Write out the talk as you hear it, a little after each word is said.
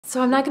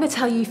So I'm now going to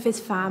tell you, Fizz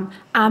fam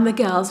and the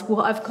girls,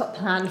 what I've got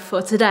planned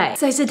for today.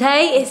 So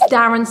today is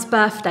Darren's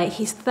birthday.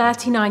 He's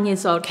 39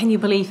 years old. Can you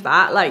believe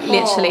that? Like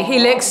literally, he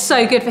looks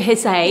so good for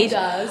his age. He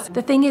does.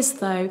 The thing is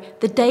though,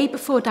 the day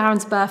before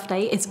Darren's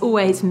birthday is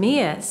always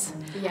Mia's.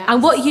 Yes.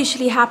 And what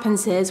usually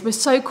happens is we're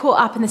so caught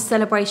up in the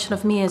celebration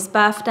of Mia's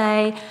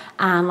birthday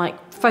and like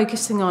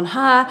focusing on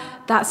her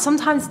that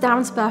sometimes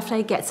Darren's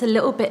birthday gets a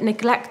little bit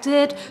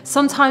neglected.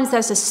 Sometimes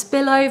there's a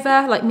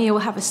spillover, like Mia will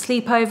have a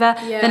sleepover,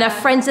 then her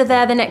friends are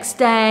there the next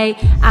day,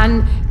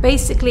 and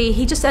basically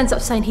he just ends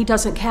up saying he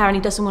doesn't care and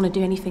he doesn't want to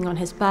do anything on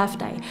his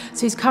birthday.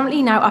 So he's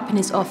currently now up in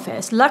his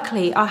office.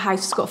 Luckily our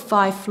house has got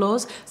 5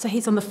 floors, so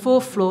he's on the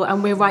 4th floor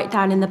and we're right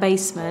down in the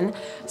basement,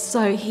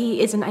 so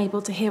he isn't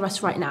able to hear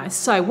us right now.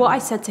 So what I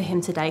said to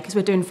him today, because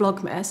we're doing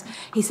Vlogmas,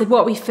 he said, what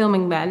are we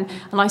filming then?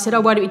 And I said,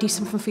 oh, why don't we do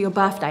something for your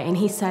birthday? And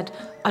he said,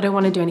 I don't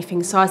want to do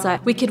anything. So I was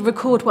like, we could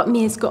record what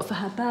Mia's got for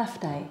her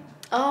birthday.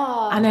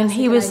 Oh, and then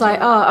he was like,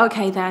 oh,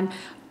 okay then.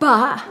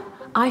 But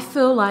I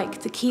feel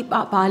like to keep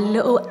up our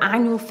little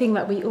annual thing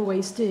that we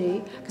always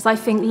do, because I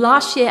think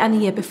last year and the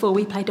year before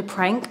we played a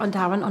prank on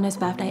Darren on his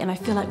birthday, and I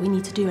feel like we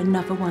need to do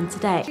another one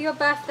today. For your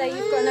birthday,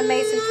 you've got an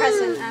amazing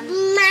present, and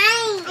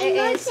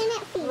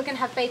we're going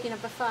to have baby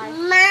number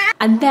 5.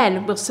 And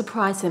then we'll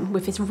surprise him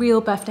with his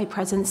real birthday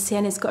present.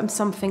 Sienna's got him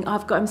something,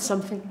 I've got him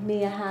something,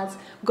 Mia has.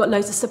 We've got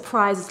loads of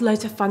surprises,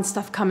 loads of fun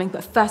stuff coming,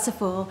 but first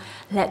of all,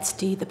 let's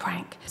do the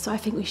prank. So I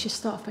think we should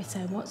start off by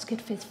saying, what's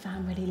good Fizz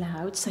fan really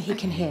loud so he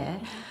can hear.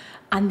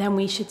 And then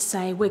we should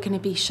say, we're going to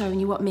be showing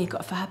you what Mia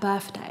got for her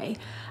birthday.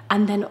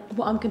 And then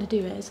what I'm going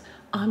to do is,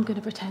 I'm going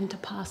to pretend to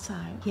pass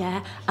out,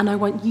 yeah? And I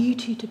want you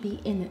two to be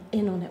in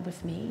on it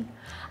with me.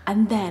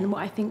 And then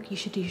what I think you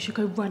should do, you should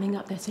go running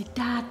up there and say,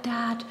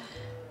 Dad,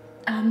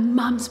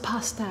 Mum's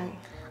passed out.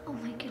 Oh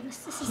my goodness,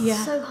 this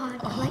is so hard.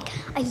 Oh. Like,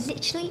 I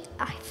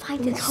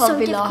find it so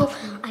difficult.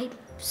 I'm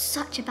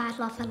such a bad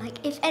laugher.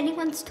 Like, if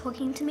anyone's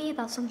talking to me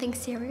about something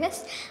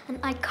serious and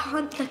I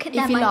can't look at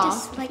them, if you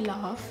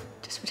laugh,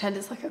 just pretend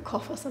it's like a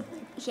cough or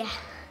something. Yeah.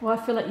 Well,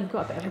 I feel like you've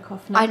got a bit of a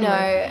cough now. I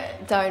know.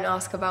 Don't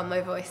ask about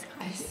my voice,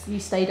 guys. You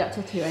stayed up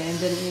till 2 AM,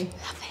 didn't you?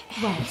 Love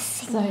it. Right,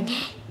 so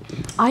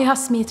I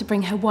asked Mia to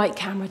bring her white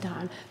camera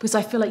down because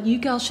I feel like you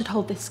girls should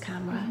hold this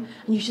camera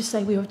and you should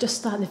say we were just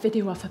starting the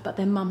video off it, but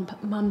then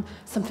Mum,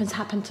 something's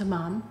happened to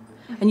Mum,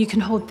 and you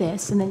can hold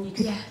this and then you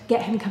can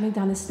get him coming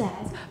down the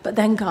stairs. But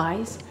then,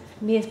 guys,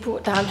 Mia's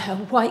brought down her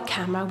white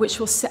camera, which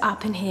will sit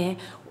up in here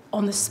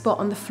on the spot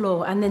on the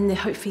floor, and then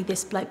hopefully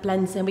this like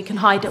blends in. We can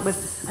hide it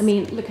with, I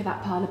mean, look at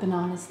that pile of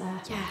bananas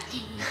there. Yeah.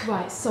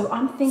 Right, so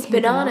I'm thinking, it's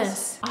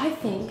bananas. Girls, I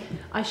think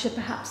I should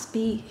perhaps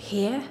be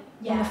here,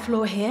 on the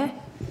floor here,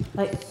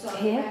 like so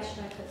here. Where should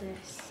I put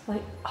this?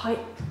 Like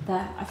height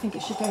there, I think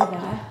it should go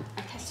there.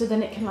 Okay. So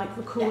then it can like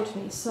record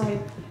me, so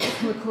it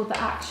can record the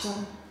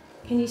action.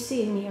 Can you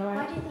see me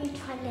alright? Why didn't you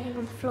try laying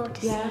on the floor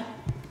to see?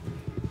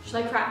 Should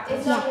I practice?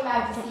 It's not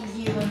allowed to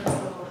see you on the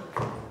floor.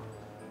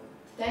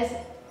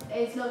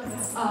 It's not going to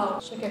happen.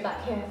 Oh, should I go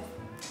back here?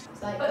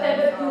 Like but then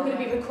you're going to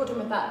be recording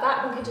with that.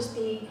 That one could just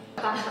be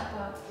back up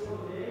there.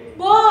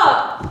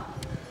 What?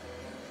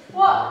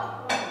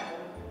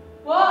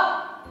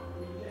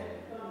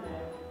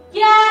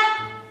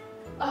 Yeah!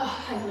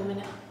 Oh, hang on a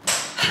minute.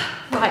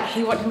 Right,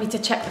 he wanted me to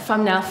check the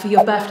thumbnail for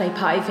your birthday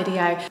party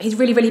video. He's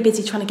really, really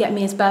busy trying to get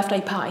me his birthday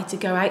party to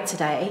go out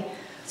today.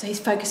 So he's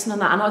focusing on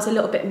that, and I was a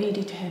little bit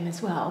moody to him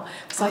as well.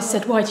 So I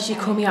said, why did you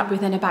call me up? We're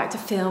then about to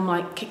film,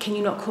 like, can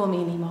you not call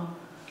me anymore?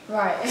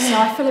 Right. So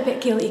I feel a bit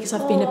guilty because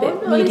I've been a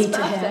bit moody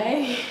to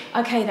him.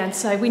 Okay then,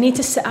 so we need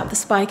to set up the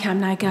spy cam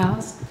now,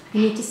 girls.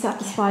 We need to set up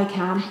the spy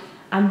cam,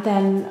 and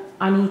then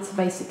I need to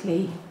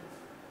basically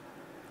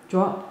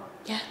drop.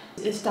 Yeah.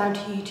 It's down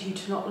to you two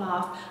to not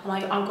laugh, and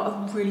I've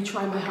got to really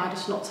try my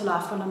hardest not to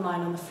laugh when I'm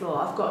lying on the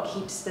floor. I've got to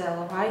keep still,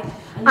 all right?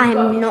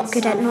 I'm not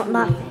good at not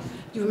laughing.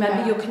 You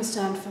remember you're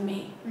concerned for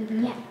me.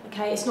 Yeah.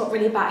 Okay, it's not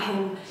really about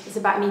him, it's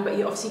about me, but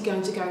you're obviously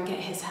going to go and get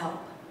his help.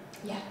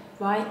 Yeah.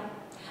 Right?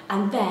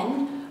 And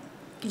then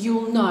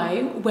you'll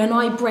know when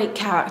I break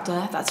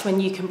character, that's when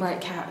you can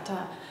break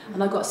character.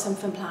 And I've got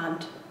something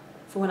planned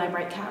for when I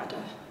break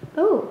character.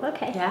 Oh,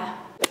 okay. Yeah?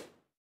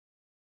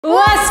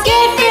 What's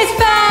good, Fizz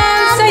fans?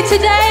 So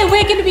today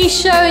we're going to be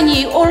showing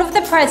you all of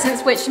the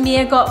presents which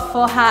Mia got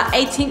for her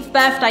 18th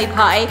birthday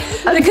party,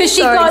 because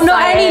she got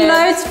not only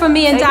loads from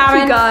me and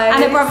Darren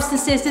and her brothers and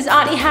sisters,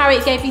 Auntie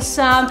Harriet gave you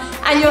some,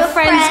 and your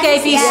friends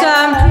gave you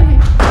some.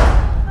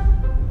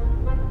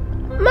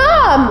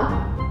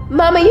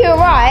 Mum, are you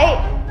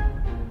alright?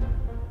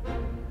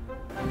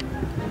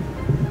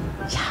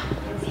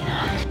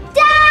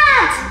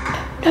 Dad!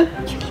 No,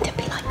 you need to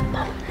be like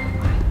Mum.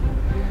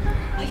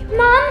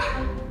 Mum?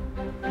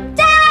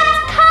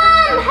 Dad,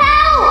 come!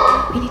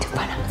 Help! We need to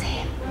run up to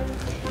him.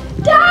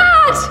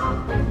 Dad!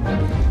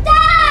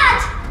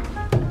 Dad!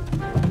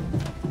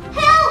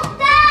 Help!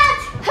 Dad!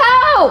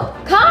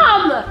 Help!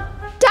 Come!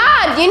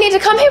 Dad, you need to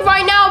come here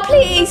right now,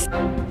 please.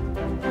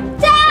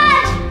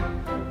 Dad!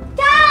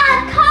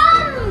 Dad,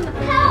 come!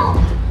 Help!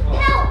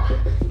 Help!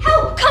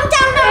 Help! Come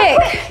down now,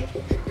 quick!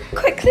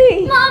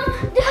 Quickly! Mum,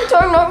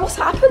 don't know what's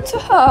happened to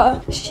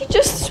her.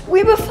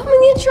 We were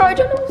filming the intro. I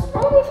don't know what's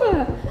wrong with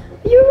her.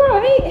 Are you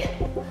alright?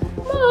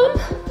 Mum?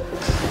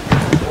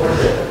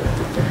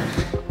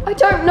 I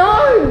don't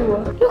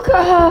know. Look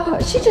at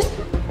her. She just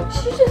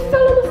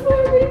fell on the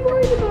floor. I'm really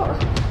worried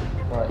about her.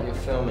 Right, you're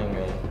filming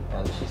me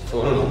and she's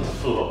fallen on the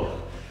floor.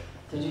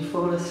 Did you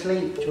fall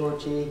asleep,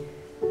 Georgie?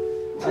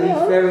 Are you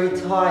very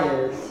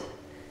tired?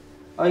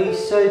 Are you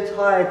so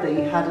tired that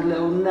you had a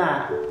little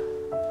nap?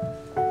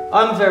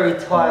 I'm very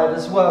tired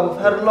as well.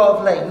 We've had a lot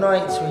of late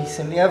nights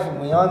recently, haven't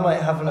we? I might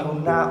have a little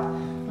nap.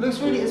 It's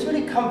a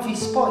really comfy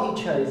spot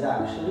you chose,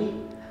 actually.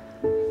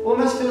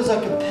 Almost feels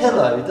like a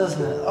pillow, doesn't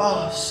it?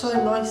 Oh, so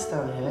nice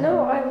down here.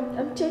 No,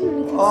 I'm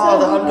genuinely concerned. Oh,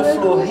 the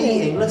underfloor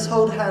heating. Let's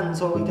hold hands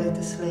while we go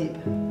to sleep.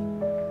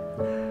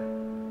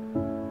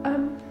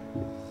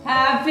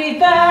 Happy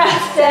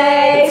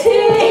birthday to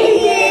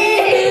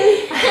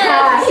you.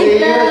 Happy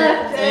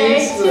birthday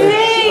to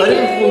you. I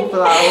didn't fall for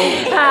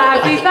that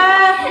Happy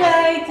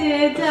birthday to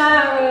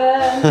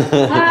Darren.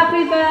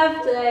 Happy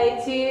birthday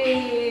to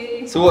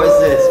you. So what is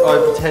this? I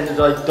pretended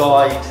I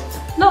died.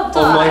 Not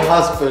died. On my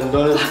husband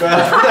on his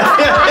birthday.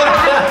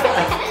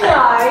 No,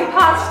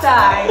 passed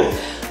out.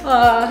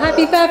 Oh,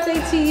 happy birthday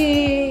to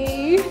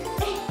you.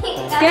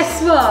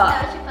 Guess what?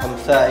 I'm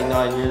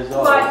 39 years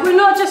old. Right, we're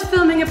not just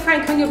filming a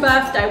prank on your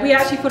birthday. We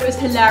actually thought it was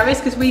hilarious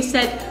because we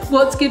said,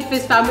 what's good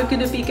Fizz fam? We're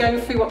going to be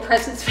going through what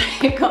presents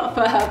we got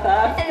for her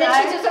birthday. And then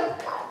she just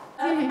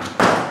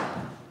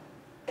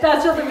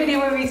That's not the video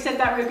where we said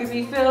that we're going to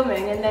be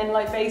filming and then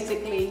like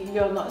basically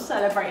you're not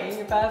celebrating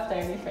your birthday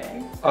or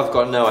anything. I've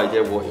got no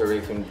idea what you're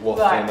even waffling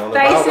Right, on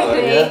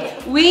basically,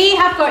 about. we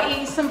have got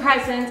you some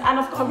presents and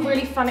I've got a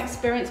really fun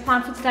experience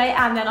planned for today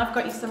and then I've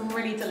got you some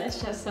really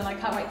delicious and I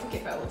can't wait to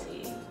give it all to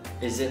you.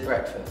 Is it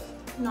breakfast?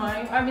 No,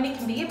 I mean it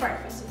can be your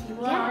breakfast if you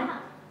want. Yeah.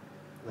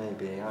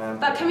 Maybe, I am.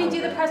 But can we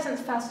do the presents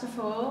first of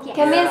all? Yeah.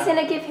 Can me and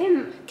Sienna give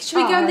him? Should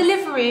we go in the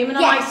living room in a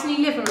nice new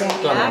living room?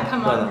 Yeah,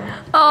 come on.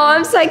 Oh,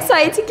 I'm so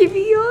excited to give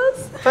you yours.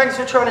 Thanks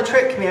for trying to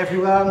trick me,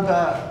 everyone,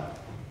 but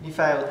you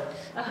failed.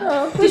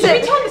 Did we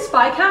turn the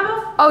spy cam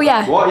off? Oh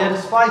yeah. What? You had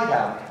a spy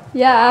cam?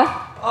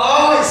 Yeah.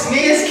 Oh, it's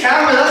me as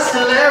camera. That's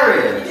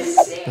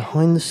hilarious.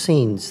 Behind the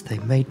scenes, they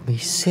made me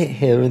sit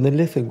here in the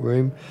living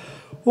room,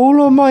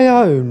 all on my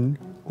own,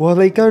 while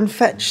they go and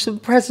fetch some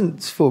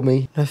presents for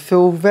me. I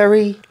feel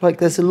very like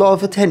there's a lot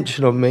of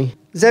attention on me.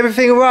 Is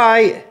everything all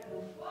right?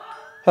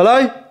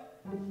 Hello?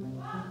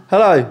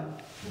 Hello? We're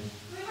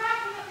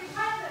wrapping up your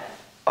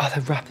presents. Oh,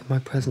 they're wrapping my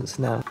presents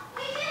now.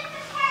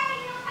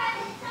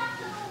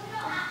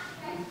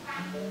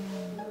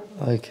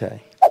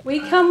 Okay. We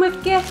come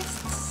with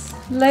gifts.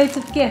 Loads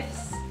of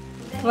gifts. I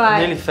Right.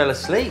 nearly fell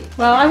asleep.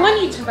 Well, I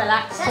want you to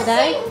relax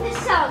today. Sing the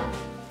song.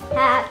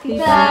 Happy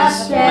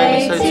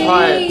birthday birthday so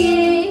tired. to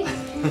you.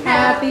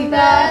 Happy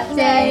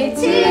birthday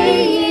to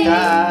you.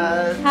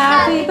 Dad.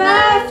 Happy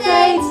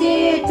birthday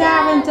to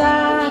Darren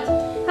Dad.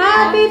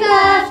 Happy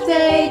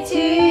birthday to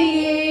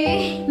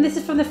you. And this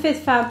is from the Fizz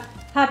fam.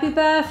 Happy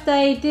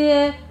birthday,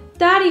 dear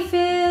Daddy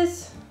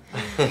Fizz.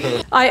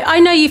 I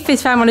know you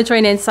Fizz fam want to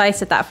join in, so I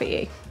said that for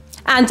you.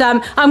 And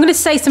I'm going to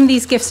say some of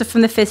these gifts are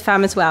from the Fizz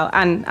fam as well,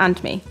 and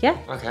me, yeah?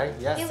 Okay,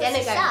 yeah. Sienna,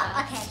 go.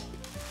 Okay.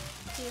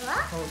 You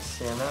are? Thanks,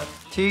 Sienna.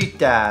 To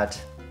Dad,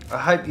 I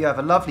hope you have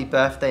a lovely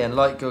birthday and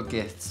like your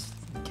gifts.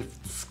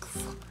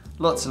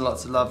 Lots and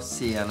lots of love,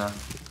 Sienna.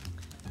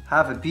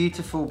 Have a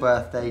beautiful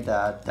birthday,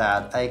 Dad.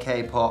 Dad,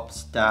 aka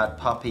Pops, Dad,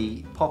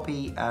 Puppy,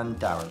 Poppy, and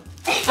Darren.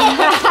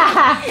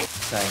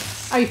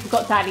 Thanks. Oh, you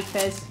forgot Daddy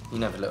Fizz. You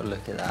never have a little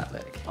look at that,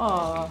 look.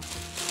 Oh,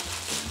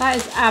 that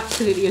is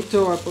absolutely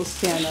adorable,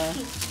 Sienna.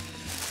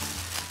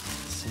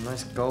 Some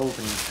nice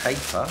golden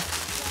paper.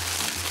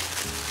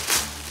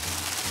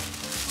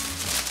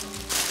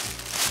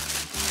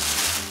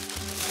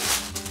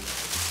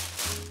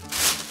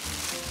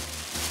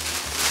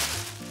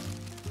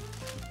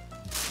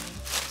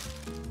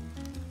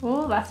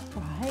 Oh, that's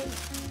bright.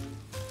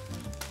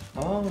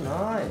 Oh,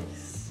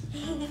 nice.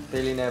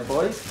 Billionaire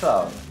Boys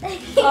Club.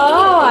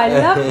 Oh, I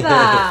love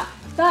that.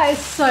 That is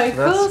so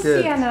cool,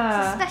 good.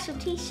 Sienna. Special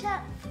t-shirt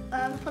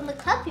from the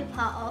club you're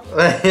part of.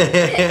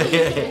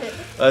 I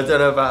don't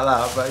know about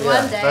that, but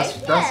yeah, One day.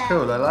 that's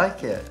cool. I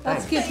like it.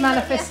 That's Thanks. good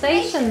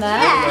manifestation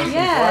there. Yeah.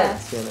 Yeah. Right,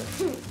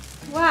 Sienna.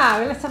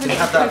 Wow, let's have a We look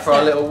have at that for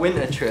our this. little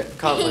winter trip,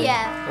 can't we?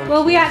 Yeah.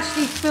 Well, we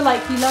actually feel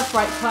like you love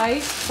bright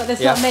clothes, but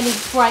there's not Yeah. many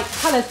bright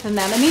colours from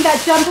them. I mean,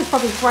 that jumper's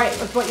probably as bright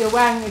as what you're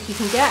wearing as you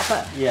can get,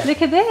 but Yeah.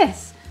 look at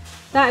this.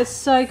 That is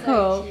so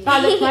cool. cute.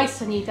 That looks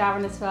nice on you,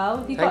 Darren, as well.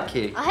 Have you Thank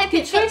you. I hope Good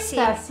it choice fits you.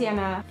 there,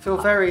 Sienna. I feel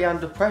very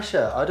under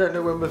pressure. I don't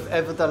know when we've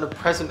ever done a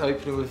present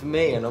opening with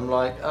me, and I'm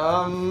like,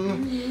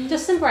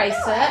 Just embrace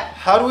it.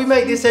 how do we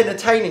make this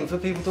entertaining for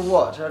people to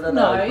watch? I don't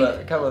know, No.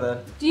 but come on then.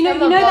 Do you know,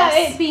 Come on, that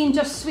boss. it being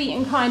just sweet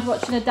and kind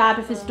watching a dad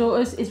with his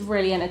daughters is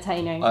really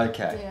entertaining?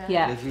 Okay.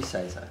 Yeah. If you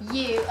say so.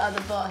 You are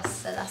the boss,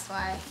 so that's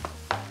why.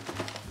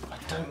 I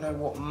don't know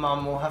what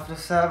Mum will have to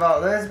say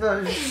about this,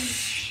 but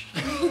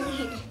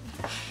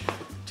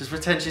just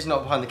pretend she's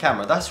not behind the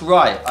camera. That's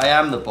right, I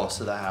am the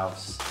boss of the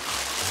house.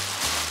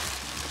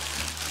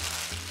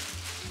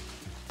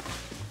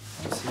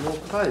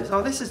 clothes.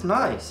 Oh, this is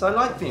nice. I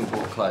like being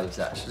bought clothes,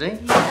 actually.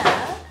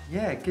 Yeah.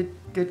 Yeah,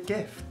 good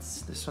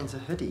gifts. This one's a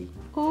hoodie.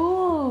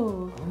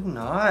 Oh. Oh,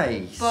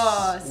 nice.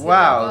 Boss.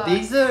 Wow, Yeah, boss.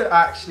 these are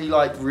actually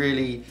like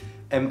really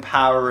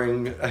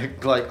empowering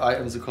like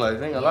items of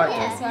clothing. I like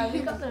them. So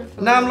we got them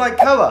for Now I'm like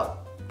Koa,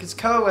 because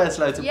Koa wears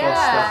loads of boss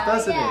stuff,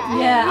 doesn't he?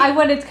 Yeah, I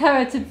wanted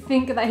Koa to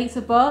think that he's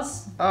a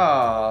boss.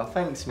 Oh,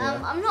 thanks, Mia.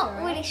 I'm not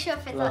really sure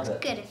if Love that's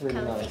it. good if Really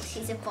Koa nice. thinks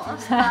he's a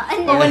boss, but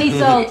Or when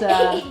he's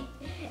older.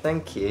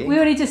 Thank you. We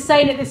were only just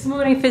saying it this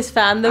morning, Fizz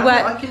fam. The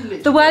I can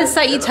literally words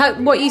that do you that.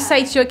 what you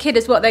say to your kid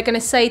is what they're going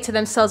to say to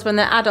themselves when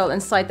they're adult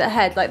inside their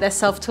head, like their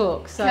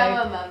self-talk. So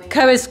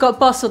Koa's got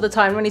boss all the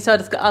time. When he's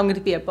old, I'm going to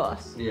be a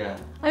boss. Yeah.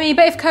 I mean,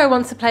 but if Koa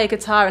wants to play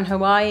guitar in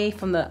Hawaii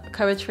from the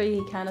Koa tree,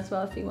 he can as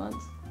well if he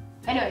wants.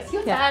 Anyways,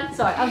 your Yeah. turn.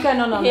 Sorry, I'm going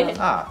on.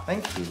 Ah,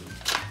 thank you.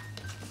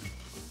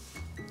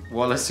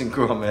 Wallace and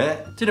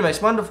Gromit. To the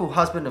most wonderful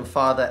husband and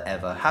father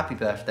ever. Happy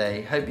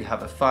birthday. Hope you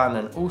have a fun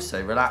and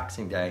also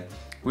relaxing day.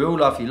 We all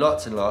love you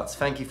lots and lots.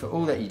 Thank you for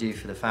all that you do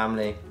for the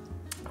family.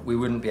 We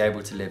wouldn't be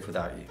able to live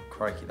without you.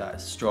 Crikey, that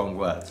is strong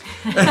words.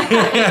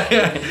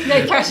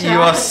 No pressure. You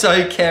are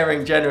so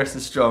caring, generous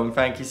and strong.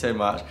 Thank you so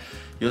much.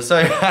 You're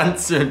so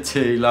handsome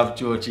too. Love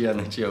Georgie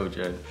and the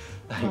children.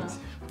 Thanks.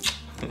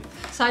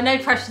 So no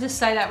pressure to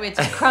say that we'd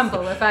just crumble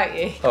without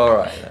you. All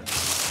right then.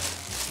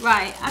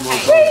 Right,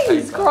 okay.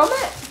 Please,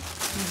 Gromit.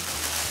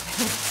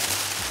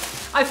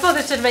 I thought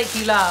this would make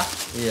you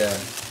laugh. Yeah.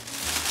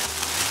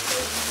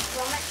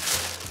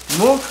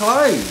 More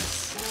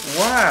clothes.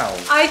 Wow.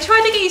 I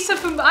tried to get you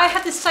something, I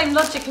had the same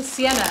logic as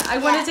Sienna. I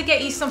wanted to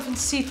get you something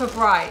super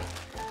bright.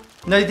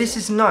 No, this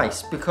is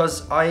nice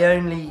because I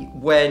only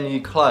wear new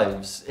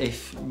clothes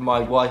if my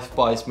wife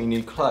buys me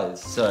new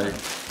clothes. So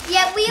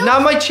yeah, we all now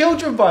my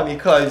children buy me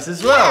clothes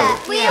as well.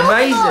 Yeah, we all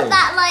Amazing. thought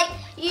that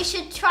like you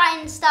should try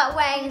and start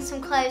wearing some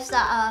clothes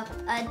that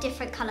are a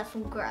different colour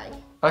from grey.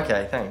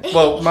 Okay, thanks.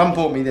 Well, Mum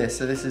bought me this,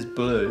 so this is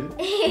blue.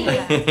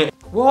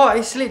 What?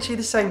 It's literally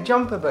the same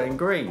jumper but in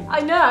green. I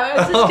know.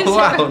 It's just Oh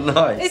wow,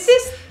 nice. It's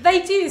this,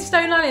 they do,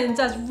 Stone Island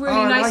does really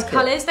Oh, I nice like it.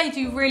 colours. They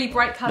do really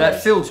bright colours.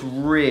 That feels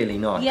really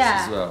nice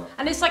yeah. as well.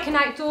 And it's like an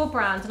outdoor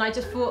brand, and I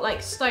just thought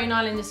like Stone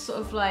Island is sort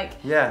of like,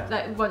 Yeah.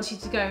 like wants you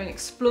to go and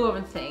explore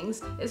and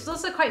things. It's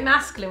also quite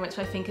masculine, which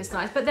I think is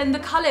nice. But then the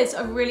colours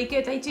are really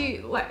good. They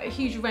do like a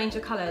huge range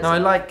of colours. No, I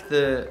like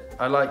the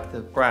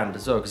brand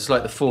as well because it's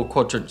like the 4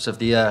 quadrants of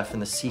the Earth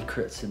and the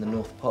secrets in the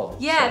North Pole.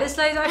 Yeah, there's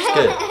loads of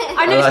good.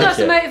 I know I it's like not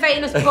so it.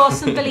 motivating as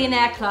Boss and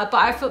Billionaire Club, but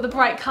I thought the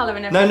bright colour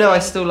and everything. No, I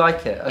still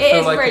like it. I It feel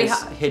is like really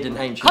it's hot. hidden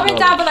ancient Comment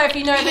knowledge. down below if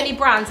you know of any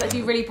brands that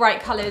do really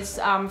bright colours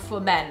for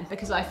men,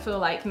 because I feel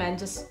like men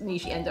just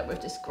usually end up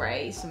with just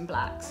greys and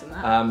blacks and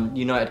that.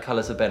 United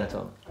Colours of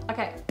Benetton.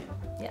 Okay.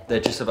 They're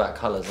just about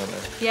colours, aren't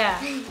they? Yeah.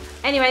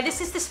 Anyway,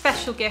 this is the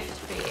special gift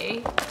for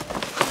you.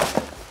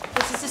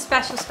 This is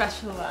a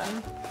special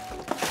one.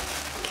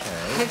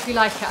 Okay. Hope you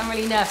like it. I'm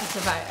really nervous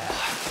about it.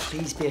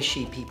 Please be a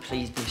sheepy,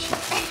 please be a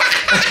sheepy.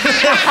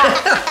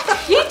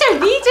 You don't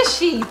need a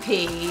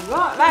sheepy.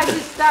 What? That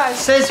just does.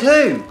 Says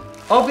who?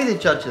 I'll be the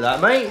judge of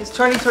that, mate. It's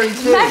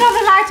 2022. Men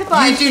aren't allowed to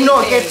buy You a do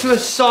not sheepy. get to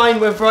assign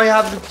whether I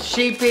have the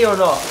sheepy or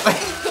not.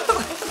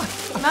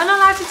 Men aren't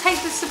allowed to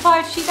take the supply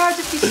of sheep. That would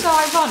just be so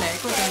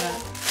ironic, wouldn't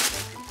it?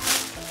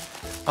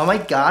 Oh my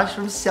gosh,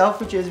 from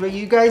Selfridges where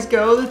you guys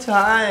go all the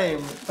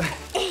time.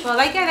 Well,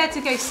 they go there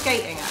to go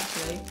skating,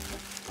 actually.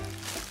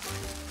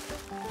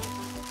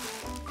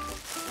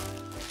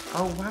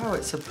 Oh wow,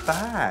 it's a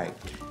bag.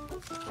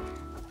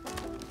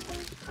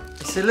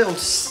 It's a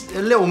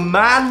little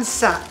man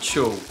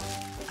satchel.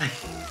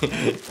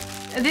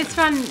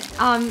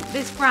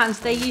 This brand,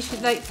 they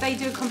usually they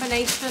do a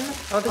combination.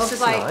 Oh, this of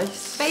is like,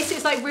 nice. Basically,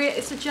 it's like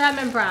it's a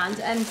German brand,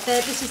 and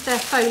this is their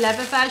faux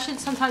leather version.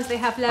 Sometimes they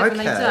have leather and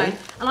they Okay. don't.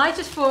 And I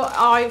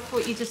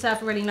thought you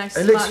deserve a really nice.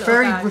 It smart looks little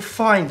very bag.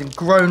 refined and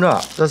grown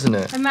up, doesn't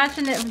it?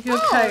 Imagine it with your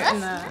coat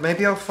and that.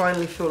 Maybe I'll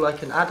finally feel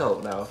like an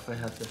adult now if I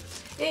have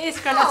this. It is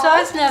great. So I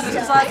was nervous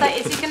because I was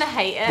like, is he gonna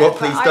hate it? Well, But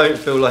please I- don't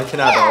feel like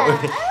an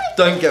adult. Yeah,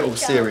 Don't get all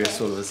serious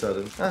all of a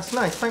sudden. That's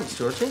nice, thanks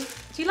Georgie.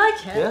 Do you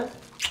like it? Yeah?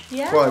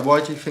 Yeah.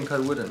 Why do you think I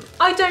wouldn't?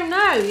 I don't know.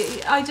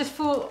 I just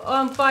thought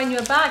I'm buying you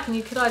a bag and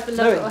you could either love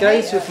No, it or it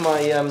goes hate with it.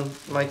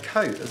 my my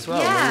coat as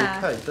well, Yeah.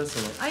 my new coat,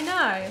 doesn't it? I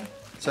know.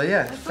 So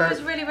yeah, I thought it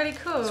was really, really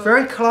cool. it's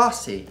very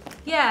classy.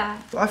 Yeah.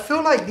 I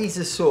feel like these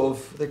are sort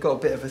of, they've got a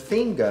bit of a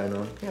theme going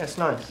on. Yeah, it's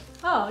nice.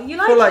 Oh, you I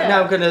like feel like it?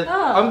 now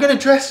Oh. I'm gonna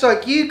dress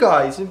like you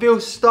guys and be all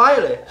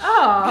stylish.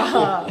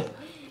 Oh,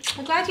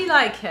 I'm glad you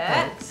like it.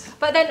 Thanks.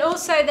 But then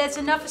also there's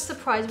another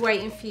surprise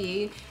waiting for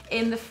you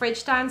in the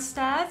fridge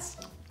downstairs.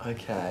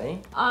 Okay.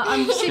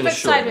 I'm super Gonna excited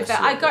shorten with this it.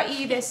 a I little got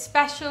you this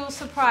special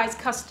surprise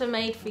custom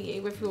made for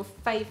you with your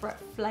favourite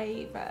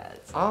flavours.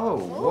 Oh,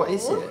 what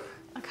is it?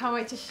 I can't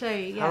wait to show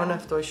you. How on Yeah.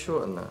 earth do I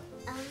shorten that?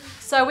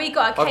 So we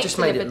got a I've cake just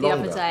made it delivered the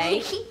other longer.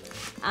 day,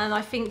 and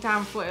I think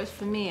Dan thought it was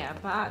for Mia,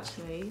 but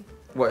actually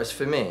What, it's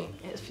for me?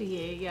 It's for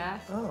you, yeah.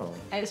 Oh.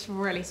 It's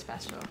really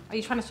special. Are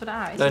you trying to sort it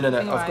out? No,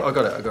 I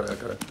got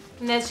it.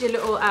 And there's your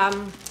little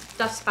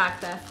dust bag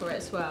there for it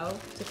as well,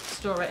 to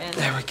store it in.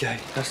 There we go.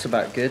 That's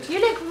about good.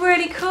 You look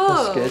really cool.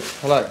 That's good.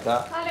 I like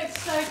that. That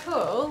looks so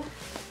cool.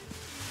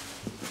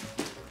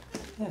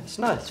 Yeah, it's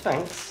nice,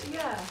 thanks.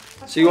 Yeah.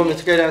 So you want me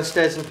to go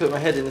downstairs and put my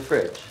head in the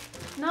fridge?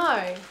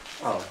 No.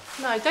 Oh.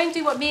 No, don't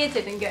do what Mia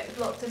did and get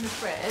locked in the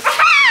fridge.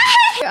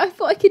 I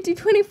thought I could do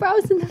 24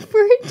 hours in the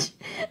fridge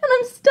and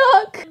I'm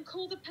stuck. And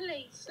call the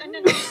police and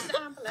then call the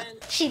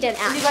ambulance. She didn't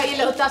And you got your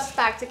little dust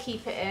bag to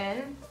keep it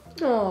in.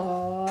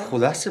 Aww. Well,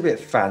 that's a bit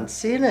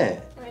fancy, isn't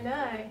it? I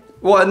know.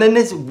 What, and then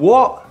there's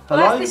what?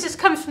 Well, this just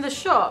comes from the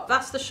shop.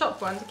 That's the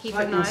shop one to keep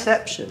like it nice.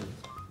 Inception.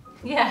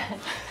 Yeah.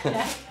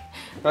 Yeah.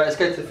 Right, let's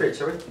go to the fridge,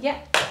 shall we?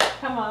 Yeah.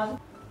 Come on.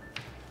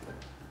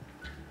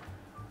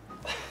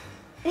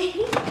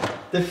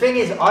 The thing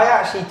is, I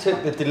actually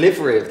took the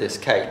delivery of this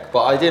cake,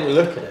 but I didn't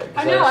look at it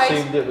because I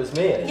assumed it was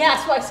me. Yeah,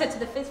 that's what I said to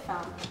the Fizz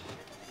fam.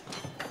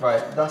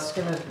 Right, that's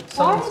gonna.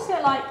 Why is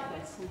it like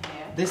this in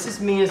here? This is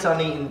Mia's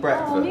uneaten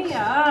breakfast. Oh, Mia.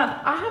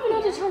 I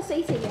haven't had a chance to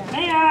eat it yet.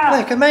 Mia.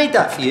 Look, I made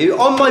that for you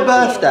on my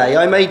birthday.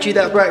 I made you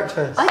that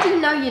breakfast. I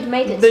didn't know you'd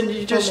made it. Then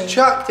you just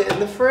chucked it in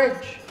the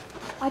fridge.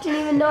 I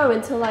didn't even know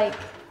until like.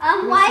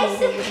 Why is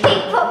the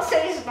cake box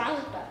so small?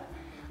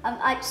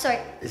 Sorry.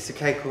 Is the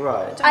cake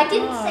alright? I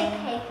didn't say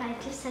cake, I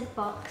just said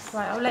box.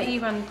 Right, I'll let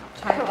you run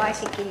try Oh, I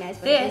think he knows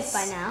what it is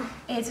by now.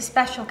 It's a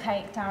special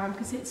cake, Darren,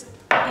 because it's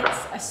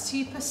a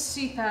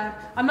super.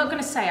 I'm not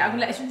going to say it. I'm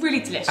gonna let. It's really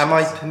delicious. Am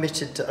I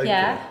permitted to open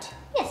it?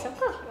 Yes, of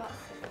course.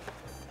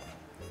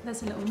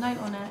 There's a little note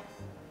on it.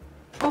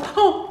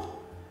 Oh.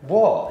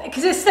 What?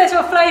 Because it says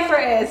what flavour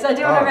it is. I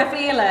don't want to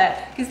reveal it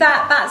because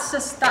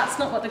that's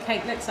not what the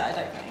cake looks like.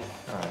 I don't think.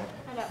 Alright.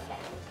 I don't care.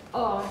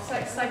 Oh, I'm so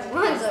excited.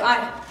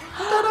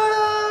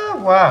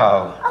 Ta-da!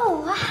 Wow.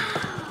 Oh,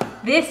 wow.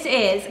 This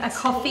is a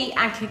coffee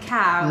and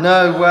cacao.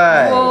 No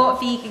way. Raw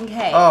vegan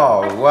cake.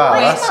 Oh wow,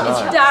 that's It's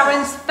nice.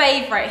 Darren's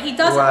favourite. He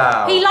does.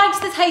 Wow. He likes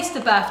the taste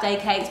of birthday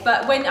cakes,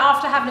 but when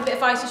after having a bit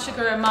of ice and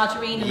sugar and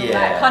margarine and all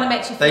that, it kind of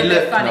makes you feel a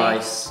bit funny. They look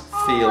nice,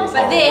 feel But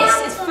horrible.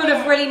 this is full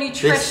of really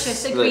nutritious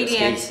This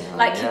ingredients looks decent,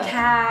 like yeah.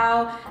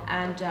 cacao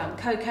and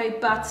cocoa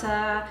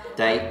butter,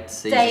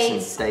 Dates,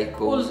 dates, date all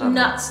balls.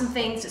 nuts and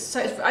things. So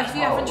if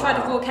you haven't tried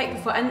a raw cake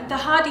before, and the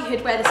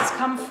hardihood where this has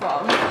come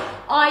from,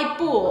 I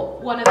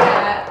bought one of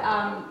their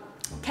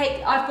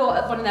I've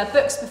bought one of their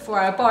books before.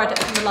 I borrowed it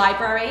from the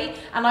library,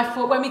 and I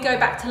thought when we go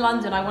back to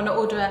London, I want to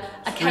order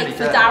a cake really for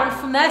good. Darren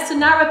from there. So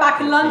now we're back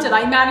in London.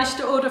 I managed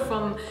to order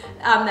from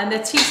them.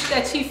 They're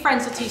two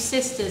friends or two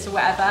sisters or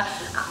whatever.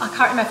 I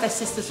can't remember if they're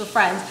sisters or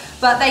friends,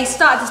 but they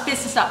started this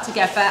business up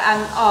together,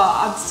 and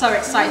I'm so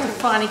excited to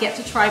finally get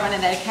to try one of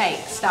their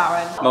cakes,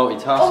 Darren.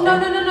 Multitasking. Oh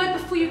no!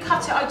 Before you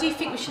cut it, I do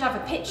think we should have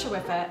a picture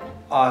with it.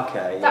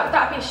 Okay.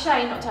 That'd be a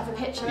shame not to have a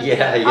picture. Of it.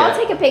 Yeah. I'll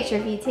take a picture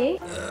of you two.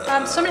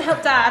 Someone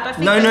help Dad. I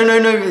think No,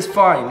 it's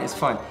fine. It's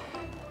fine.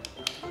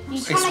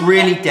 It's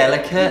really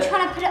delicate. You're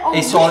trying to put it on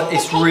It's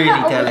the really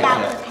paper or delicate.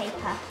 without the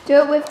paper? Do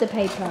it with the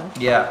paper.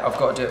 Yeah, I've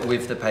got to do it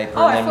with the paper,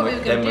 Oh, I and thought we then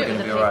were then going we're to do it going with to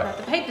the be paper. alright.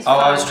 The paper's Oh,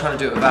 fine. I was trying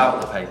to do it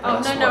without the paper. Oh,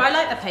 that's no, why. I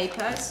like the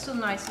paper. It's still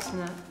nice, isn't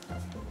it?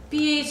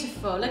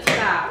 Beautiful, look at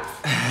that.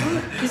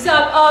 Because,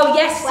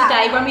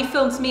 yesterday when we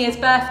filmed Mia's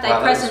birthday Wow,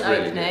 that present was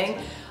really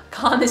opening,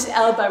 Karma's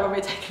elbow when we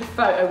were taking a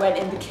photo went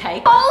in the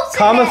cake.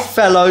 Karma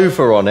fell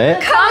over on it.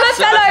 Karma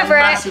fell over it.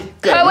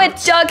 massive dent.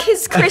 Koa dug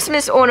his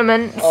Christmas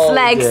ornament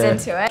legs dear.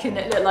 into it. And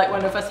it looked like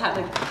one of us had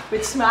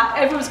with smash.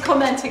 Everyone was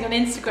commenting on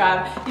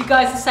Instagram. You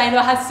guys are saying, "Oh,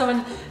 has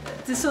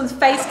someone's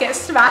face get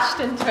smashed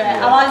into it?"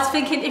 And I was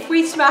thinking, if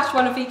we smashed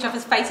one of each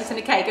other's faces in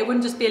a cake, it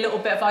wouldn't just be a little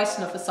bit of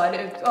icing off the side.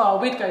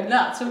 We'd go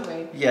nuts, wouldn't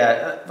we?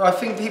 Yeah, I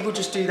think people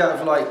just do that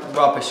with like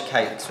rubbish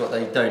cakes, what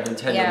they don't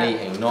intend on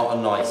eating, not a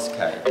nice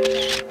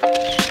cake.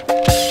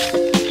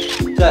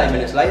 30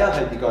 minutes later, I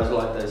hope you guys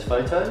like those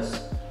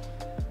photos.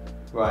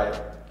 Right,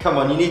 come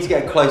on, you need to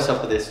get a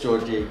close-up of this,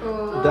 Georgie.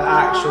 The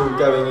actual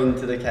going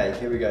into the cake,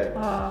 here we go.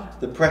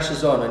 The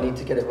pressure's on, I need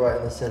to get it right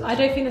in the centre. I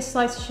don't think the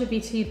slice should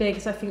be too big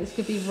because I think this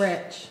could be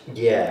rich.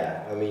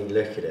 Yeah, I mean,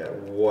 look at it,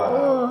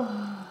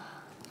 wow.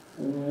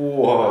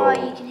 Whoa.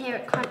 Oh, you can hear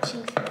it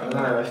crunching through. I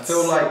know, I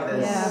feel like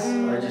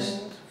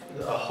there's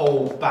a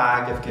whole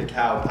bag of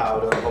cacao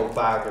powder, a whole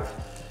bag of,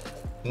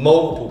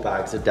 multiple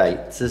bags of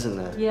dates, isn't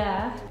there?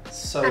 Yeah.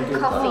 So And good.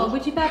 coffee. Oh,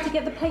 would you be able to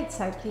get the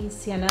plates out, please,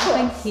 Sienna?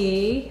 Thank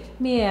you.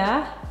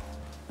 Mia,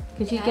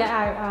 could you get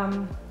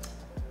out,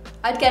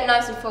 I'd get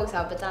knives and forks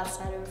out, but Dad's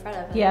standing in front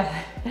of him.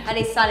 yeah. And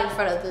he's standing in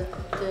front of the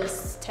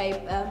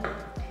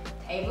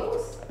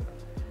tables.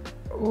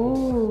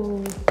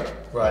 Ooh.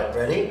 Right,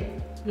 ready?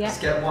 Yeah. Let's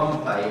get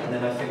one plate and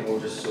then I think we'll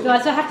just sort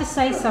Guys, I have to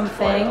say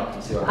something.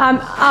 See what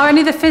happens.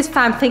 Only the Fizz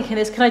fan thinking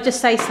this, can I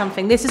just say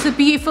something? This is a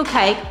beautiful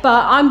cake,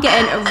 but I'm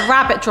getting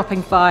rabbit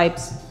dropping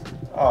vibes.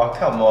 Oh,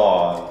 come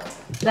on.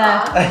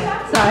 There.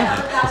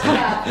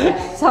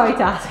 Sorry,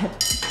 Dad.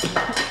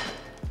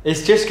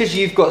 It's just because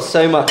you've got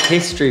so much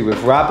history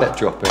with rabbit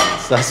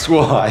droppings, that's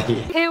why.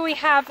 Here we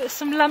have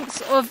some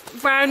lumps of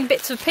brown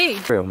bits of poo.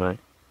 Real, mate.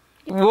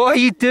 What are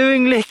you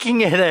doing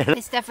licking it then?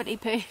 It's definitely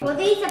poo. Well,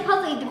 these are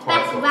probably the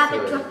best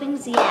rabbit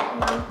droppings yet,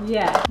 Mum.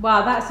 Yeah.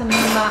 Wow, that's a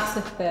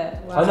massive bit.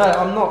 Wow. I know,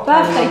 I'm not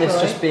planning on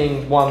this just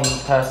being one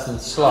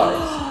person's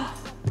slice.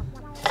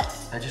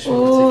 I just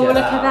wanted to get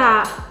look at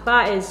that.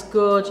 That is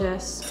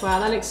gorgeous. Wow,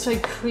 that looks so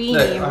creamy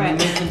Look, and I mean,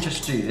 rich. we can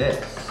just do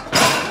this.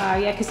 Wow,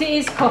 yeah, because it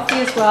is coffee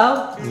as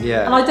well.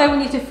 Yeah. And I don't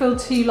want you to feel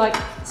too like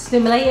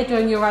stimulated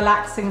during your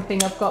relaxing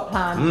thing I've got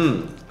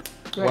planned.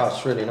 Wow,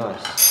 it's really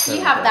nice.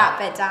 You have that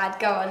bit, Dad.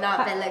 Go on,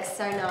 that bit looks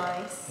so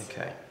nice.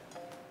 Okay.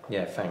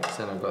 Yeah, thanks.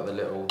 Then I've got the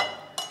little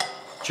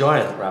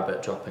giant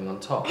rabbit dropping on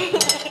top.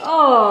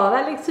 Oh,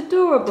 that looks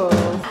adorable.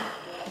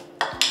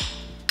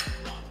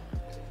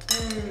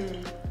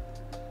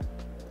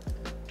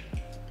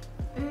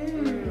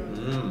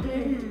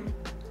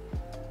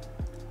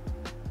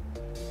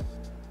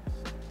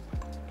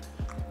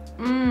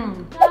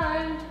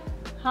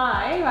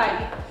 Hi,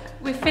 right.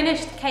 We've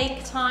finished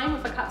cake time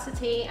with a cups of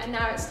tea and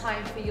now it's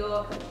time for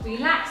your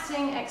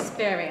relaxing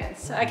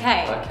experience.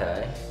 Okay.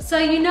 Okay. So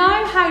you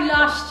know how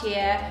last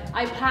year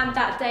I planned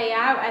that day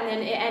out and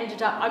then it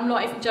ended up, I'm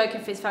not even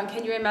joking, Fizz fan,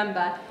 can you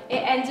remember? It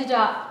ended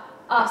up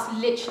us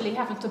literally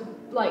having to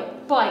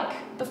like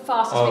bike the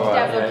fastest we could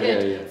ever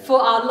could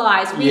for our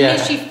lives. We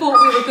literally thought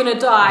we were gonna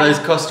die. Those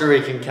Costa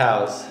Rican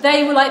cows.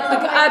 They were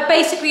like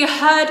basically a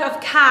herd of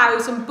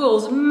cows and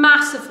bulls,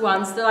 massive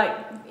ones. They're like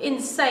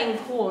insane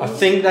horns. I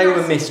think they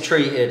were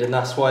mistreated and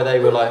that's why they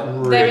were like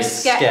really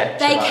sketched.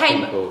 They about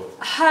came people.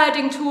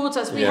 herding towards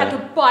us. We had to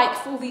bike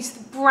for all these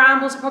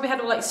brambles. We probably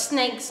had all like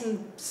snakes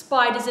and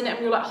spiders in it and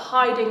we were like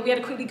hiding. We had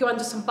to quickly go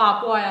under some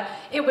barbed wire.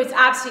 It was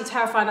absolutely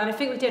terrifying and I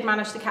think we did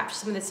manage to capture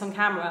some of this on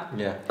camera.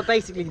 Yeah. But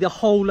basically the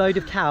whole load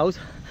of cows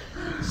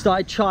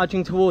started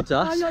charging towards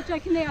us. I'm not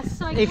joking, they are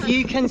so If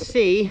you can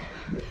see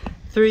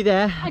through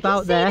there,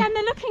 about there. them,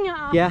 they're looking at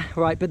us. Yeah,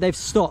 right, but they've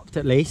stopped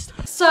at least.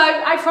 So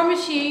I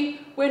promise you,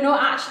 we're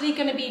not actually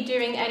going to be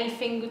doing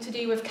anything to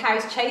do with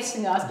cows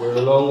chasing us. We're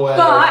a long way away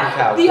But from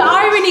cows. the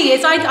irony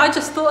is, I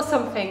just thought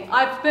something.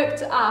 I've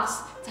booked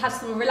us to have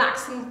some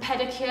relaxing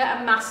pedicure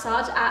and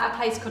massage at a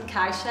place called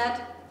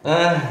Cowshed.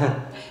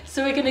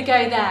 So we're going to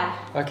go there.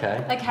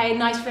 Okay. Okay,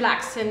 nice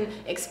relaxing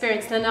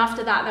experience. Then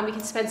after that, then we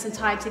can spend some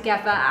time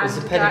together and Is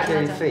the go out pedicure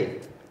and in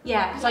feet?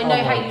 Yeah, because I know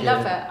Oh how my you love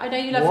it. goodness. I know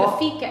you love What?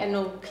 your feet getting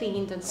all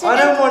cleaned and I stuff.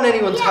 don't want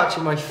anyone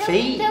touching my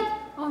feet.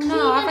 Oh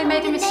no, have I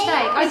made a mistake?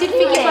 I did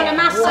think you'd want a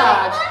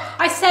massage.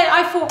 I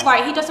thought,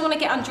 right, he doesn't want to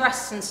get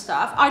undressed and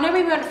stuff. I know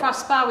when we went for our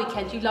spa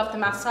weekend, you loved the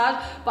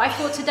massage, but I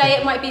thought today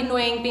it might be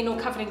annoying being all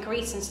covered in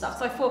grease and stuff.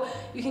 So I thought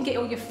you can get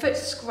all your foot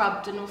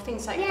scrubbed and all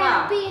things like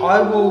that.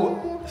 I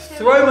will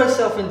throw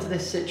myself into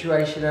this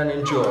situation and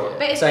enjoy it.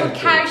 But it's called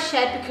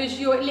Cowshed because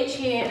you're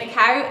literally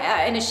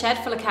in a shed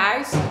full of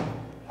cows.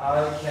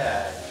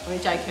 Okay. I'm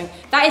joking.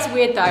 That is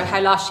weird though, how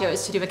last year it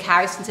was to do with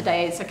cows and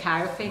today it's a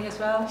cow thing as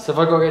well. So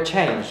have I got to get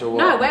changed or what?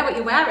 No, wear what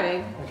you're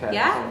wearing. Okay.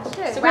 Yeah?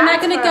 Thanks. So we're now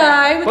going to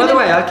go. By the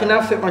way, I can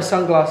now fit my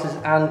sunglasses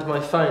and my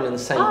phone in the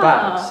same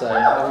bag, so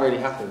I'm really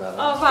happy about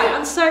that. Oh right,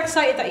 I'm so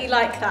excited that you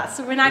like that.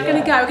 So we're now going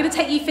to go. We're going to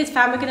take you, Fizz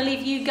fan. We're going to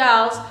leave you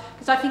girls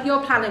because I think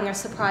you're planning a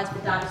surprise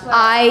with Dad as well.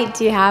 I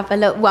do have a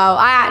look. Well,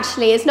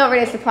 it's not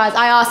really a surprise.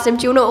 I asked him,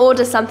 do you want to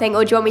order something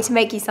or do you want me to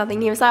make you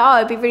something? He was like, oh,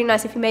 it'd be really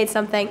nice if you made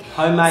something.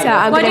 Homemade. So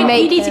I'm Why going to don't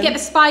make you need to him. get the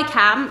spy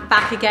cam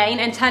back again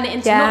and turn it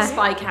into Yeah. not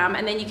spy cam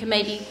and then you can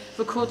maybe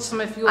record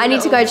some of your I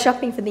need to little- go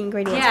shopping for the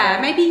ingredients. Yeah, for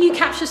it. maybe you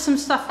capture some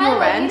stuff By the your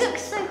way, end. you look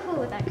so cool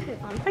with that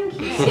coat on. Thank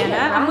you, Sienna.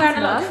 I'm wearing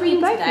a lot of love. cream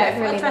You both today.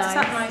 look really I dressed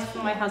up nice. nice for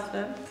my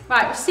husband.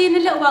 Right, we'll see you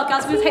in a little while,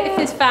 guys. We'll take the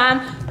Fizz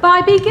fan.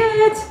 Bye, be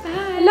good.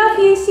 Bye. Love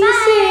you. See you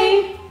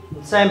soon.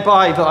 I'm saying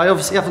bye, but I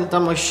obviously haven't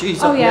done my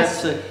shoes up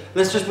yes. yet, so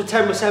let's just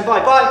pretend we're saying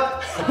bye.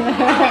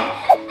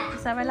 Bye!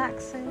 Is that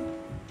relaxing?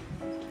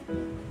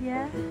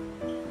 Yeah?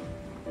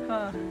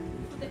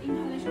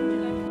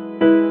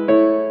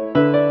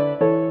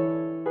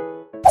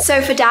 So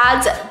for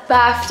Dad's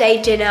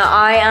birthday dinner,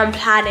 I am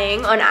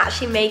planning on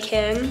actually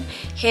making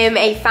him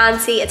a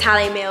fancy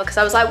Italian meal because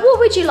I was like, what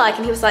would you like?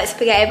 And he was like,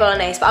 spaghetti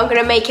bolognese, but I'm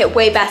gonna make it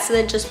way better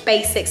than just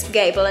basic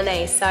spaghetti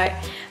bolognese. So I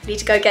need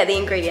to go get the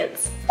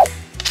ingredients.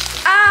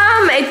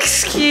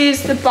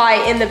 Excuse the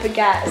bite in the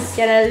baguette.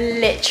 Sienna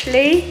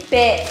literally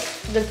bit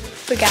the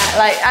baguette.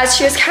 Like as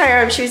she was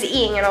carrying on, she was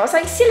eating and I was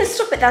like, Sienna,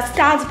 stop it, that's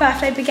Dad's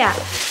birthday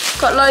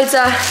baguette. Got loads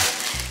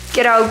of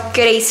good old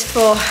goodies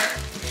for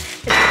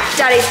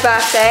Daddy's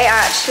birthday.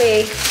 I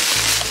actually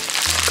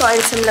got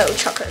him some little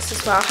chocolates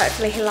as well.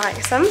 Hopefully he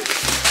likes them.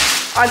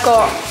 I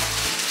got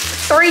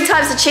 3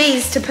 types of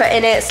cheese to put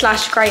in it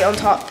 / grate on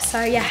top.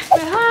 So yeah.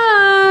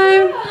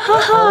 Hi.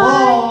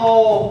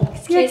 Oh!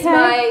 Here's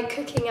my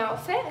cooking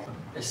outfit.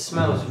 It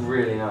smells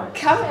really nice.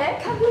 Come here,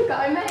 come look what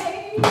I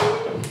made.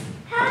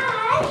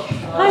 Hi.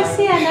 Hi,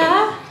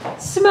 Sienna.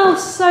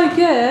 Smells so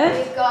good.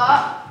 We've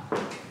got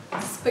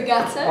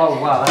spaghetti.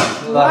 Oh wow,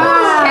 that's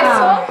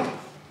lovely.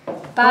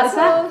 Queso.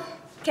 Basil.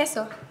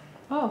 Queso.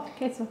 Oh,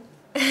 queso.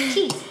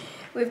 Cheese.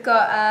 We've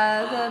got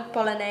the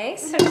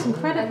bolognese. Looks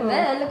incredible. And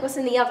then look what's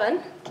in the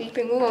oven,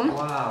 keeping warm.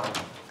 Wow.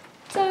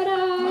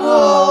 Ta-da!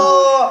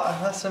 Oh,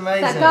 that's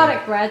amazing. That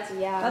garlic bread.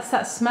 Yeah. That's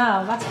that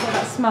smell. That's what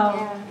that smell.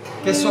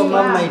 Yeah. Guess what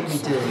Mum made me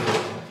do?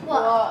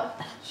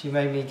 What? She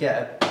made me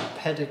get a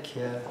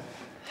pedicure.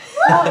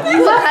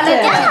 You loved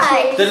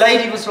it. The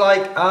lady was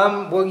like,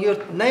 well,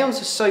 your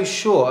nails are so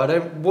short.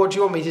 What do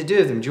you want me to do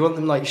with them? Do you want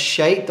them like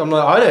shaped? I'm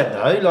like, I don't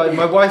know. Like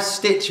my wife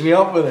stitched me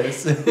up with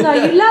this. No,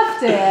 you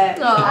loved it.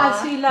 You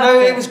absolutely loved it. No,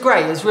 it was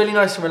great. It was really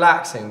nice and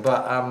relaxing.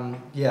 But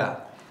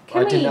yeah.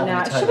 Can we eat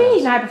now? Should we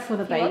eat now before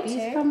the babies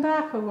to. come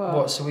back or what?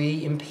 What? So we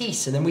eat in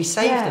peace and then we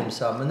save them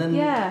some and then.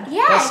 Yeah.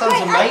 That sounds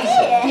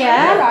amazing.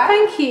 Yeah. Right.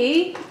 Thank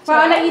you.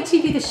 Well, I'll let you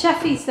two do the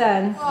chefies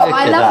then. Oh,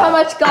 I love how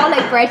much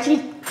garlic bread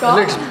you got.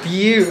 It looks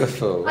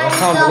beautiful. I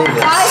can't believe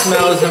it. It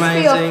smells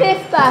amazing. For your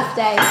 5th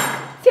birthday.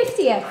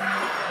 50th.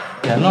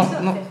 Yeah, not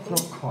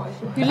quite.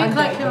 You look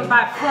like you're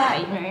about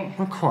 30, mate.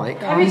 Not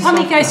quite. Every time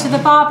he goes to the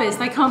barbers,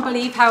 they can't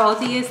believe how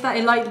old he is.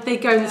 They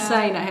go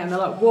insane at him. They're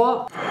like,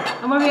 what?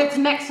 And when we went to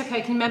Mexico, can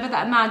you remember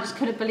that man just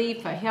couldn't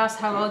believe it? He asked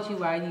how old you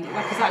were, and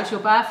because that was your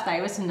birthday,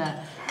 wasn't it?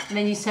 And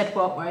then you said,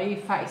 what, were you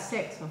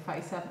 36 or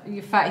 37?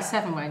 You're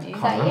 37, weren't you?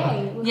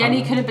 38. Yeah, and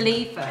he couldn't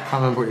believe it. I can't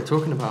remember what you're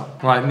talking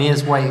about. Right,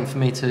 Mia's waiting for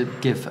me to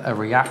give a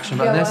reaction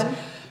about this.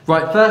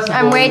 Right, first of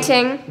all, I'm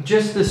waiting.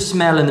 Just the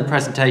smell in the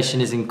presentation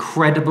is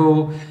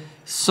incredible.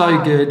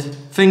 So good.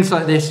 Things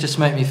like this just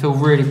make me feel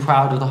really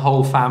proud of the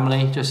whole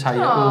family. Just how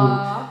you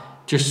all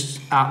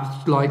just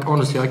act like,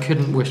 honestly, I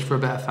couldn't wish for a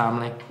better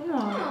family.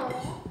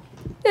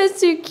 That's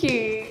so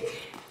cute.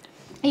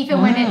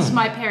 Even when it's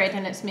my period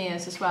and it's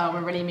Mia's as well,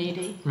 we're really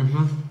moody.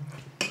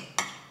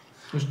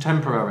 It's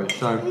temporary,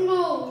 so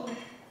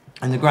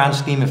in the grand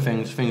scheme of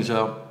things, things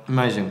are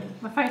amazing.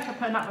 My thanks for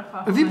putting up with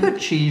us. Have you put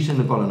cheese in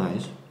the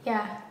bolognese?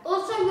 Yeah.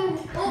 Also,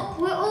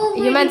 we're all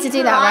You're meant to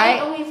do that,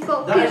 right? And we've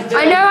got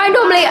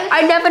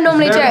I never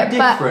normally do very it,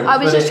 but different, I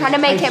was but just it trying to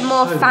make it tastes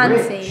more so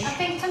fancy. rich. I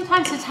think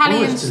sometimes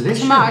Italian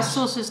delicious. tomato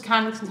sauces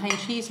can contain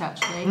cheese,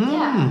 actually.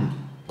 Yeah.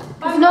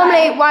 Because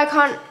normally, why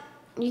can't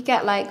you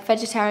get like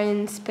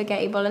vegetarian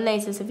spaghetti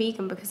bolognese as a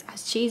vegan because it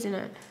has cheese in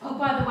it? Oh,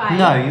 by the way.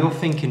 No, you're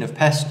thinking of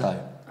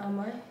pesto. Am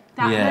I?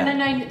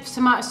 No,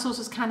 tomato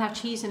sauces can have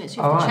cheese in it,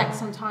 so you have to check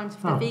sometimes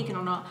if they're vegan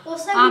or not.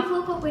 Also, we've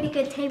all got really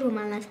good table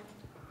manners.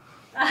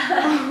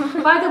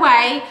 By the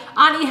way,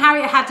 Auntie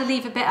Harriet had to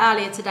leave a bit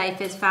earlier today,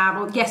 Fizz fam.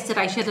 Well,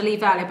 yesterday she had to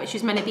leave earlier, but she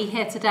was meant to be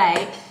here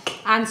today.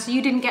 And so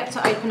you didn't get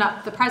to open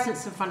up the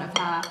presents in front of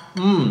her.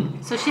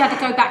 So she had to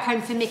go back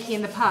home for Mickey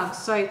and the pugs.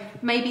 So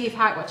maybe if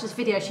Harriet watches this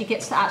video, she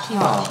gets to actually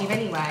watch you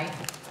anyway.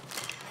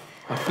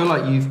 I feel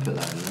like you've put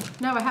that in there.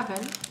 No, I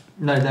haven't.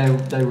 No,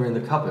 they were in the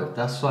cupboard.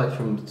 That's like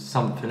from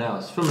something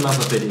else, from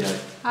another video.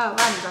 Oh,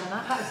 I haven't done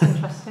that. That was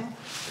interesting.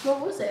 What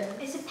was it?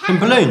 It's a pack Some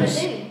balloons.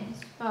 of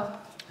balloons. Oh.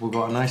 We've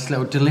got a nice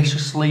little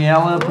deliciously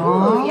yellow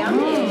bar.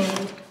 Yummy.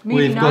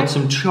 We've got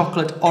some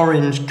chocolate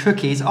orange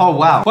cookies. Oh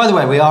wow. By the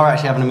way, we are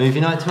actually having a movie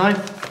night tonight.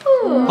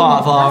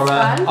 Part of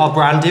our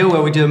brand deal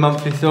where we do a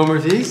monthly film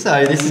review,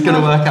 so this is going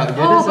to work out good,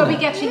 Oh, isn't but it? we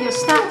get you your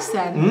snacks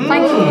then.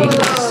 Thank you.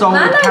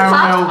 Salted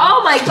caramel.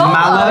 Oh my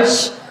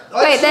gosh.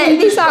 Wait,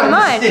 these aren't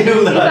mine. These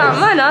aren't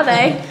mine, are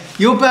they?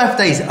 Your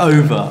birthday's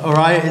over,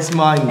 alright? It's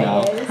mine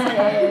now.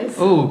 It is.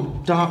 Oh,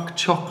 dark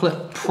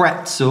chocolate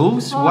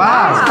pretzels. It's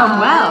Wow. gone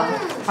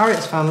well.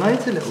 Harriet's found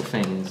loads of little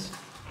things.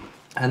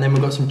 And then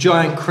we've got some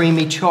giant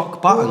creamy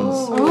choc buttons.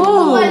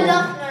 Oh, I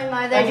love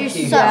Noma. They're Thank just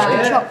you, such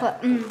Harriet. good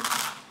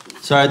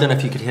chocolate. Sorry, I don't know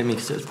if you could hear me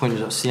because it was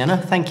pointed at Sienna.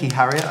 Thank you,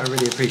 Harriet. I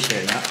really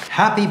appreciate that.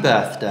 Happy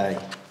birthday.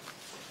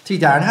 To you,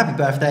 Darren, happy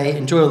birthday.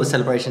 Enjoy all the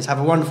celebrations. Have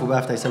a wonderful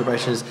birthday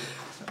celebrations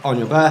on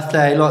your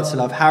birthday. Lots of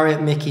love.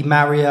 Harriet, Mickey,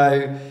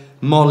 Mario,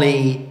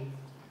 Molly,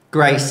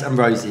 Grace and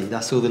Rosie.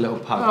 That's all the little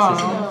pugs,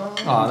 isn't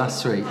it? Oh, that's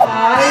sweet.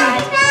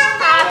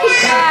 Happy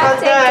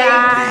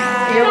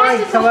birthday. You're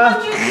right, Cara.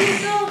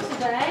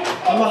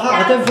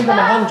 I don't think I'm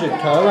 100,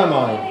 Cara, am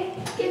I?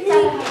 You're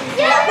not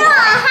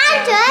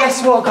 100.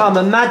 Guess what,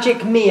 Karma?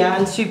 Magic Mia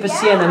and Super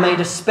Sienna made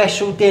a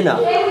special dinner.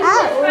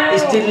 Oh.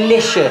 It's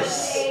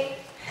delicious.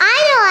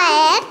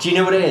 I know it. Do you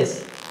know what it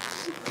is?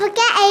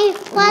 Spaghetti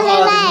Did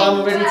Mum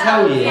already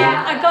tell you?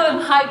 Yeah, I got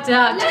them hyped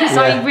up because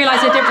I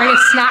realised I didn't bring a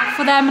snack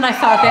for them and I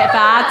felt a bit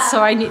bad,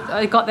 so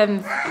I got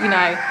them, you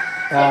know,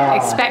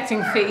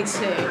 expecting food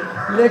too.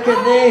 Look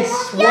at this!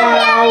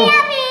 Wow!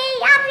 Yummy.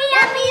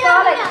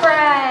 Garlic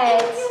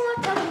bread.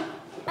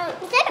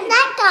 Instead of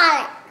that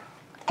garlic.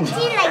 Do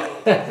you like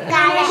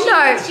garlic?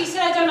 No. She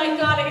said I don't like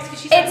garlic, it's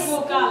because she said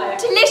more garlic.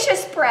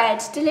 Delicious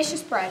bread.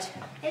 Delicious bread.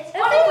 It's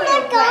olive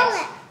oil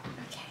bread.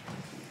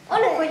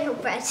 Olive oil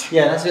bread.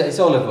 Yeah, that's it. It's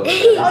olive oil.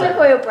 Olive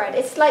oil bread.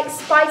 It's like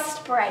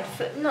spiced bread.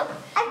 Not.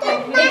 I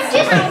don't know. It's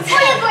just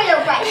olive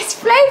oil bread. It's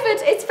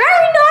flavoured. It's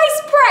very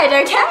nice bread.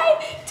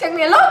 Okay. Took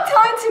me a long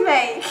time to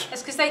make.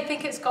 It's because they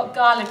think it's got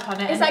garlic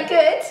on it. Is that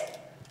good?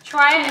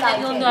 Try it and Like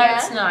then you'll it, know yeah?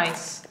 it's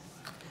nice.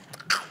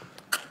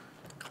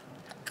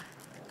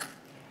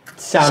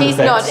 sound She's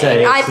effects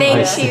say nodding. I think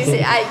it's she's,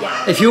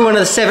 yeah. If you're one of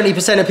the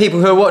 70% of people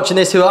who are watching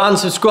this who are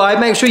unsubscribed,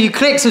 make sure you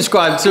click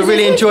subscribe because we're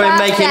really enjoying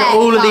making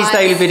all of these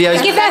daily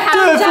videos. Give it a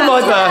Do it thumbs for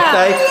my up.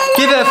 birthday.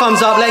 Give it a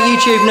thumbs up. Let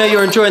YouTube know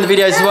you're enjoying the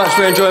videos as much as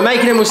we're enjoying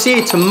making them. We'll see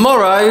you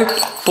tomorrow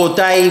for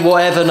day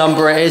whatever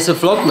number it is of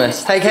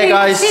Vlogmas. Take care,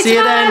 guys. See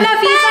you then.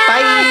 Love you.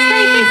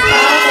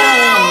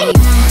 Bye.